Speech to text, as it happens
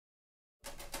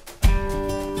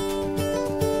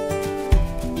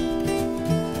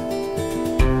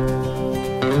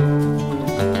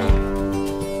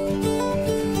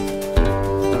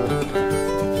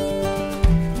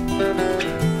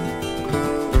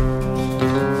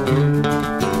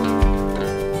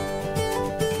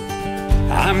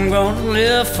I'm gonna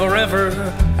live forever.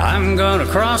 I'm gonna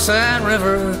cross that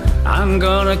river. I'm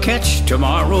gonna catch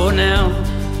tomorrow now.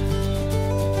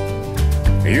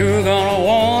 You're gonna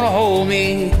wanna hold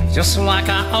me just like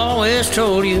I always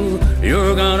told you.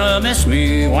 You're gonna miss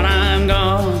me when I'm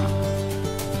gone.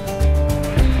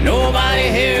 Nobody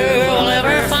here will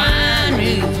ever find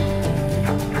me,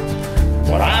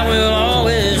 but I will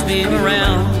always be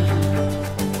around.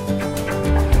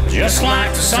 Just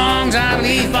like the songs I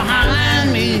leave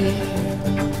behind me,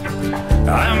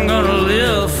 I'm gonna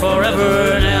live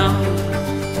forever now.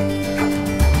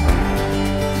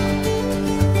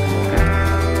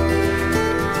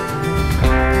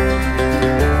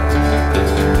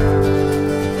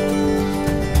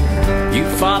 You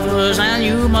fathers and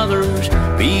you mothers,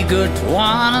 be good to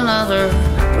one another.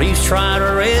 Please try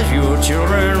to raise your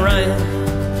children right.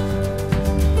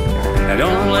 Now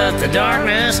don't let the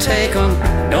darkness take them.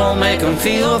 Don't make them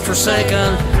feel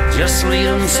forsaken. Just lead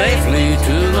them safely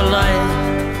to the light.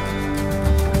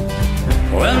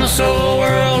 When the soul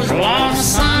world's lost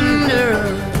asunder,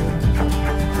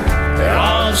 and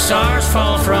all the stars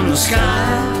fall from the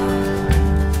sky,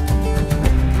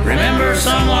 remember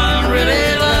someone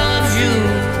really loves you.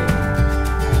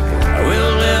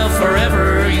 We'll live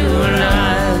forever, you and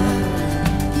I.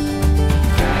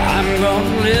 I'm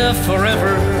gonna live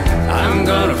forever. I'm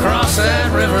gonna cross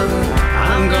that river.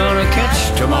 I'm gonna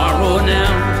catch tomorrow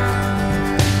now.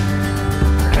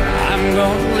 I'm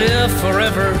gonna live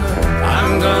forever.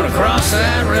 I'm gonna cross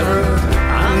that river.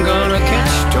 I'm gonna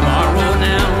catch tomorrow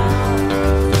now.